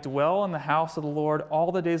 that I may dwell in the house of the Lord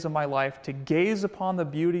all the days of my life, to gaze upon the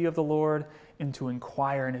beauty of the Lord and to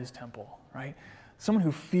inquire in his temple," right? Someone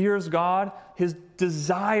who fears God, his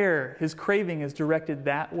desire, his craving is directed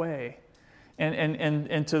that way.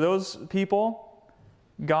 And to those people,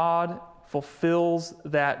 God fulfills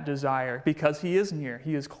that desire because he is near,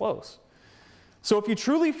 he is close. So if you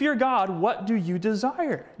truly fear God, what do you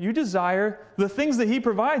desire? You desire the things that he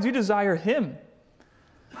provides. You desire him.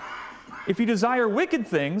 If you desire wicked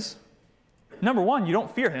things, number one, you don't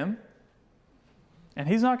fear him, and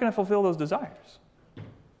he's not going to fulfill those desires.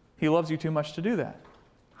 He loves you too much to do that.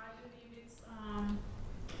 I believe it's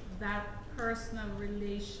that personal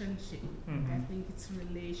relationship. Mhm. I think it's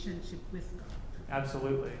relationship with God.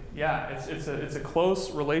 Absolutely. Yeah, it's a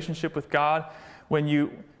close relationship with God when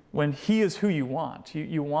he is who you want.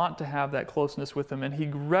 You want to have that closeness with him, and he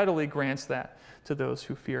readily grants that to those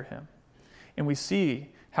who fear him. And we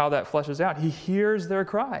see how that fleshes out. He hears their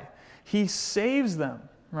cry. He saves them,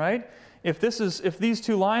 right? If these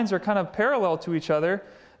two lines are kind of parallel to each other,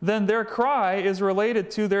 then their cry is related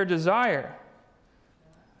to their desire,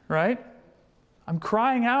 right? I'm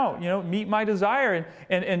crying out, meet my desire.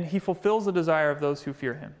 And he fulfills the desire of those who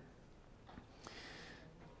fear him.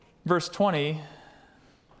 Verse 20,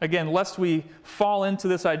 again, lest we fall into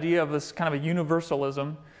this idea of this kind of a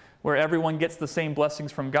universalism where everyone gets the same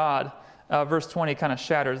blessings from God, verse 20 kind of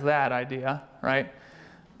shatters that idea, right?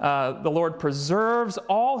 The Lord preserves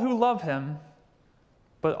all who love him,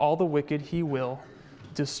 but all the wicked he will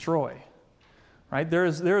destroy. Right? There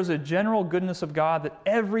is a general goodness of God that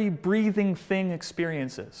every breathing thing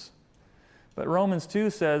experiences. But Romans 2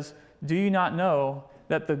 says, do you not know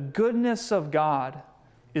that the goodness of God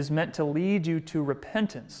is meant to lead you to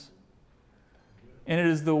repentance? And it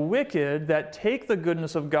is the wicked that take the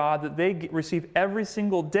goodness of God that they receive every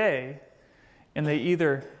single day, and they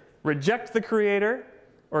either reject the Creator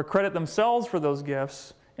or credit themselves for those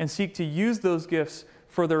gifts and seek to use those gifts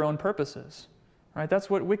for their own purposes. Right? That's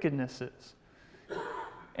what wickedness is.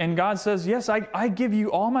 And God says, yes, I give you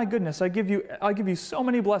all my goodness. I give you so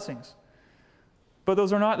many blessings. But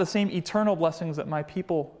those are not the same eternal blessings that my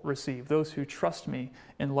people receive, those who trust me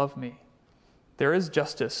and love me. There is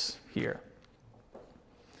justice here.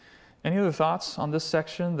 Any other thoughts on this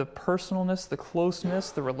section? The personalness, the closeness,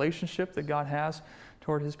 the relationship that God has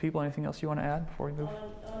toward his people. Anything else you want to add before we move?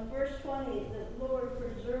 On verse 20, the Lord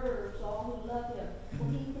preserves all who love him. Well,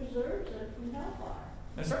 he preserves them from hellfire.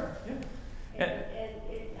 Yes, sir. Yeah.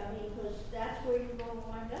 Because that's where you're going to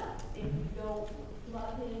wind up. If you don't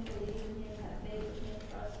love him, believe in him, have faith in him,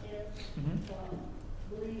 trust him,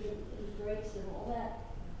 believe in his grace and all that,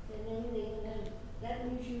 then that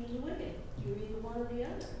leaves you as a wicked. You're either one or the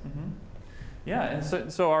other. Mm-hmm. Yeah,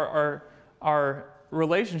 and so our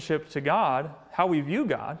relationship to God, how we view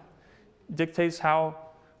God, dictates how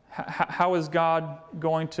is God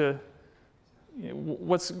going to,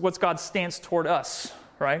 what's God's stance toward us,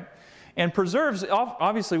 right? And preserves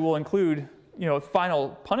obviously will include, final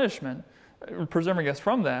punishment, preserving us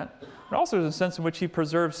from that. But also there's a sense in which he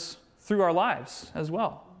preserves through our lives as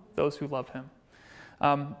well, those who love him.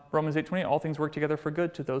 Romans 8:28, all things work together for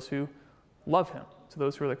good to those who love him, to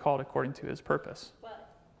those who are called according to his purpose. But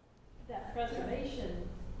that preservation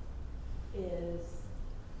is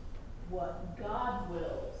what God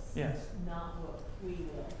wills, yes, not what we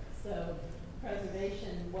will. So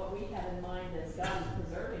preservation, what we have in mind as God is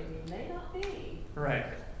preserving me, may not be right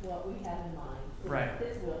what we have in mind. Right.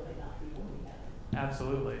 His will may not be what we have in mind.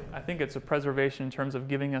 Absolutely. I think it's a preservation in terms of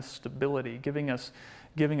giving us stability, giving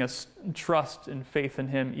us trust and faith in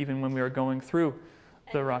him even when we are going through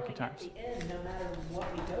the rocky times. At the end, no matter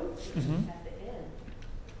what we go through, at the end,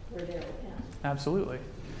 we're there with him. Absolutely.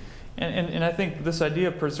 And I think this idea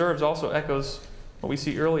of preserves also echoes what we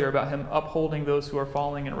see earlier about him upholding those who are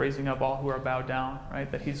falling and raising up all who are bowed down,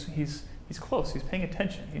 right? That he's close, he's paying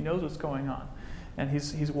attention, he knows what's going on, and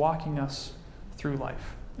he's walking us through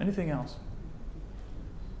life. Anything else?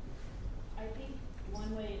 I think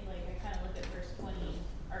one way, I kind of look at verse 20,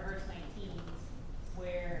 or verse 19,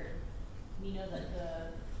 where we know that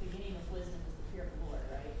the beginning of wisdom is the fear of the Lord,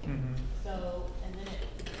 right? Mm-hmm. So, and then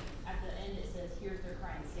at the end it says, here's their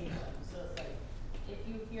cry and save them. So it's like, if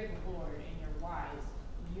you fear the Lord and you're wise,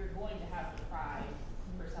 you're going to have to cry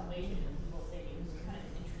for salvation and he will save you. It's kind of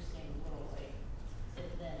an interesting little,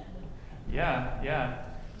 if then. Yeah.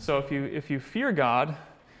 So if you fear God,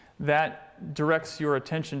 that directs your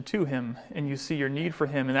attention to him, and you see your need for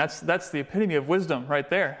him, and that's the epitome of wisdom right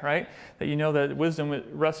there, right? That you know that wisdom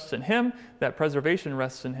rests in him, that preservation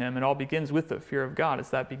rests in him. It all begins with the fear of God. It's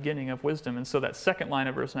that beginning of wisdom. And so that second line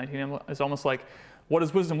of verse 19 is almost like, what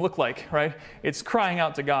does wisdom look like, right? It's crying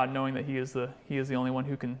out to God, knowing that he is the only one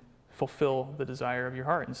who can fulfill the desire of your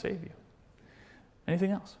heart and save you. Anything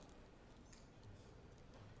else?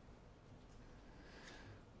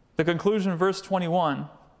 The conclusion of verse 21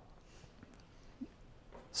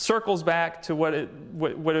 circles back to what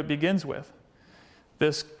it begins with.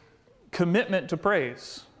 This commitment to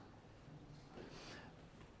praise.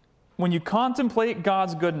 When you contemplate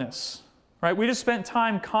God's goodness, right? We just spent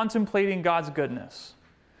time contemplating God's goodness.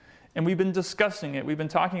 And we've been discussing it. We've been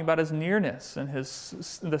talking about his nearness and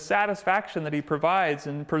the satisfaction that he provides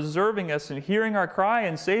in preserving us and hearing our cry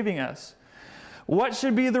and saving us. What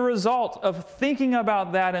should be the result of thinking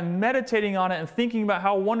about that and meditating on it and thinking about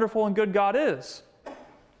how wonderful and good God is?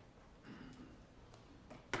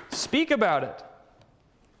 Speak about it.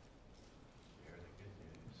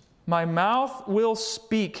 My mouth will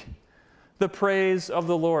speak the praise of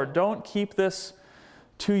the Lord. Don't keep this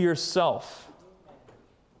to yourself.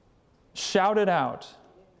 Shout it out.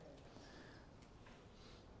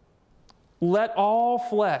 Let all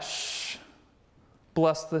flesh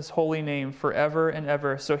bless this holy name forever and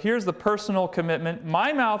ever. So here's the personal commitment.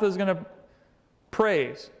 My mouth is going to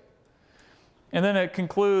praise. And then it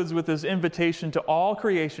concludes with this invitation to all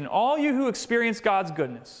creation, all you who experience God's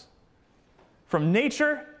goodness, from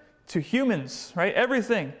nature to humans, right?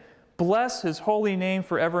 Everything. Bless his holy name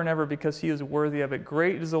forever and ever because he is worthy of it.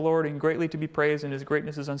 Great is the Lord and greatly to be praised, and his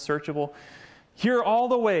greatness is unsearchable. Here are all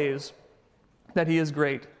the ways that he is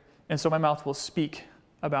great. And so my mouth will speak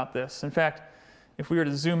about this. In fact, if we were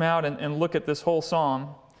to zoom out and look at this whole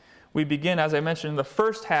psalm, we begin, as I mentioned, in the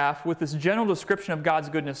first half with this general description of God's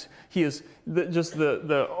goodness. He is just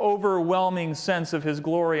the overwhelming sense of his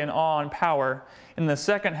glory and awe and power. In the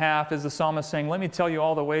second half is the psalmist saying, let me tell you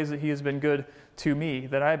all the ways that he has been good to me,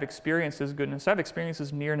 that I have experienced his goodness. I've experienced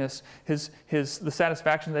his nearness, the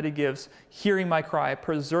satisfaction that he gives, hearing my cry,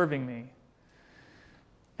 preserving me.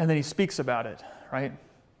 And then he speaks about it, right?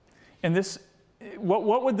 And this,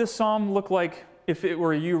 what would this psalm look like if it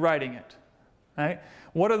were you writing it, right?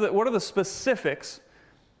 What are the specifics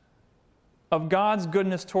of God's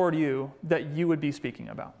goodness toward you that you would be speaking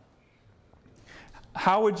about?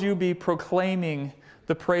 How would you be proclaiming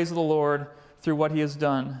the praise of the Lord through what he has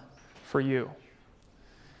done for you?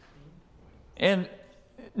 And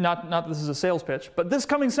not that this is a sales pitch, but this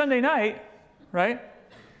coming Sunday night, right,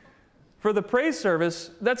 for the praise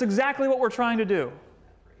service, that's exactly what we're trying to do.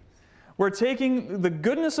 We're taking the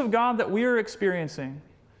goodness of God that we are experiencing,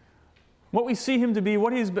 what we see him to be,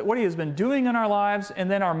 what he has been doing in our lives, and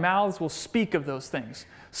then our mouths will speak of those things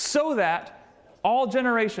so that all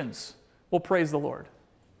generations will praise the Lord.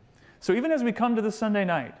 So even as we come to this Sunday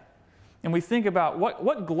night and we think about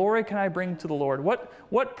what glory can I bring to the Lord,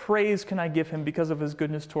 what praise can I give him because of his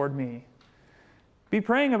goodness toward me, be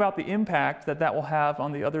praying about the impact that will have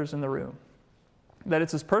on the others in the room. That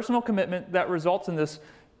it's his personal commitment that results in this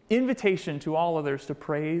invitation to all others to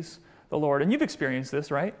praise the Lord. And you've experienced this,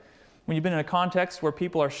 right? When you've been in a context where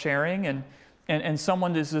people are sharing and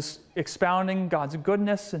someone is just expounding God's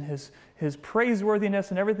goodness and his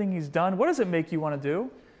praiseworthiness and everything he's done, what does it make you want to do?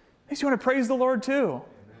 It makes you want to praise the Lord too,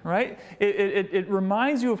 right? It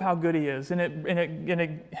reminds you of how good he is, and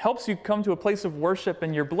it helps you come to a place of worship,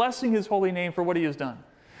 and you're blessing his holy name for what he has done.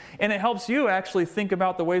 And it helps you actually think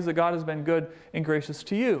about the ways that God has been good and gracious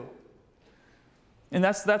to you. And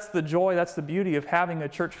that's the joy, that's the beauty of having a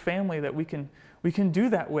church family that we can do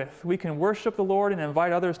that with. We can worship the Lord and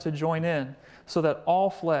invite others to join in so that all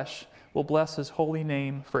flesh will bless his holy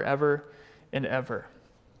name forever and ever.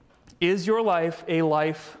 Is your life a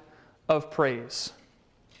life of praise?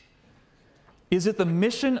 Is it the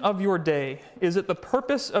mission of your day? Is it the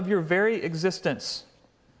purpose of your very existence?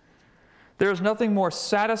 There is nothing more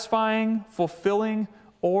satisfying, fulfilling,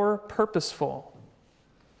 or purposeful.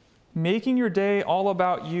 Making your day all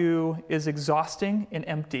about you is exhausting and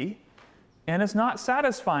empty, and it's not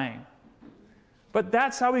satisfying. But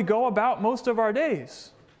that's how we go about most of our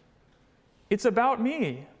days. It's about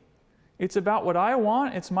me. It's about what I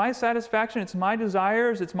want. It's my satisfaction. It's my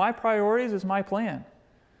desires. It's my priorities. It's my plan.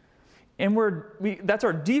 And that's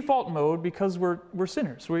our default mode because we're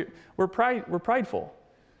sinners. We're prideful.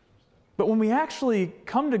 But when we actually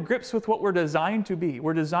come to grips with what we're designed to be,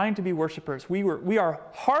 we're designed to be worshipers. We are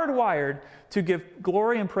hardwired to give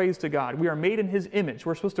glory and praise to God. We are made in his image.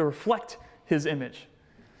 We're supposed to reflect his image.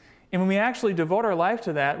 And when we actually devote our life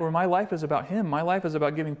to that, where my life is about him, my life is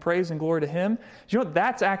about giving praise and glory to him,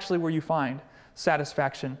 that's actually where you find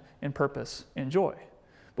satisfaction and purpose and joy.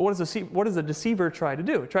 But what does the deceiver try to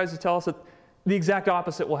do? It tries to tell us that the exact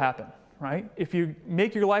opposite will happen, right? If you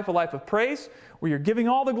make your life a life of praise, where you're giving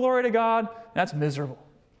all the glory to God, that's miserable,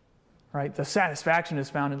 right? The satisfaction is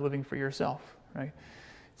found in living for yourself, right?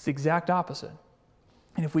 It's the exact opposite.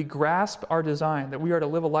 And if we grasp our design, that we are to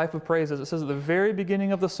live a life of praise, as it says at the very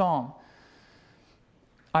beginning of the psalm,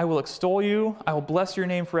 I will extol you, I will bless your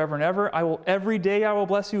name forever and ever, every day I will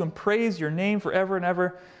bless you and praise your name forever and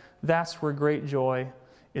ever. That's where great joy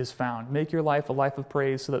is found. Make your life a life of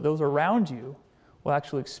praise so that those around you will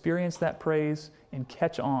actually experience that praise and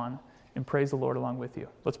catch on and praise the Lord along with you.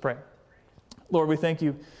 Let's pray. Lord, we thank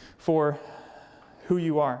you for who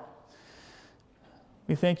you are.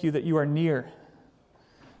 We thank you that you are near.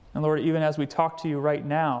 And Lord, even as we talk to you right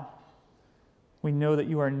now, we know that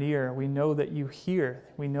you are near. We know that you hear.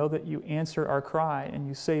 We know that you answer our cry and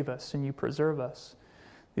you save us and you preserve us.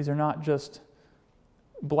 These are not just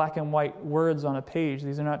black and white words on a page.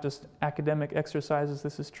 These are not just academic exercises.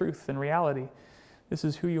 This is truth and reality. This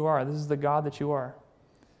is who you are. This is the God that you are.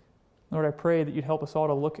 Lord, I pray that you'd help us all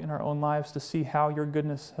to look in our own lives to see how your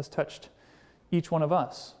goodness has touched each one of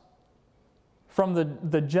us. From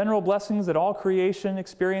the general blessings that all creation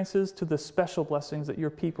experiences to the special blessings that your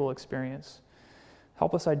people experience.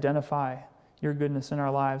 Help us identify your goodness in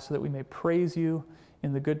our lives so that we may praise you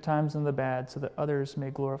in the good times and the bad, so that others may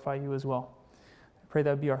glorify you as well. pray that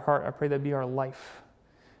would be our heart. I pray that would be our life.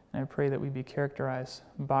 And I pray that we be characterized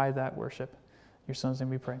by that worship. In your Son's name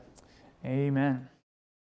we pray. Amen.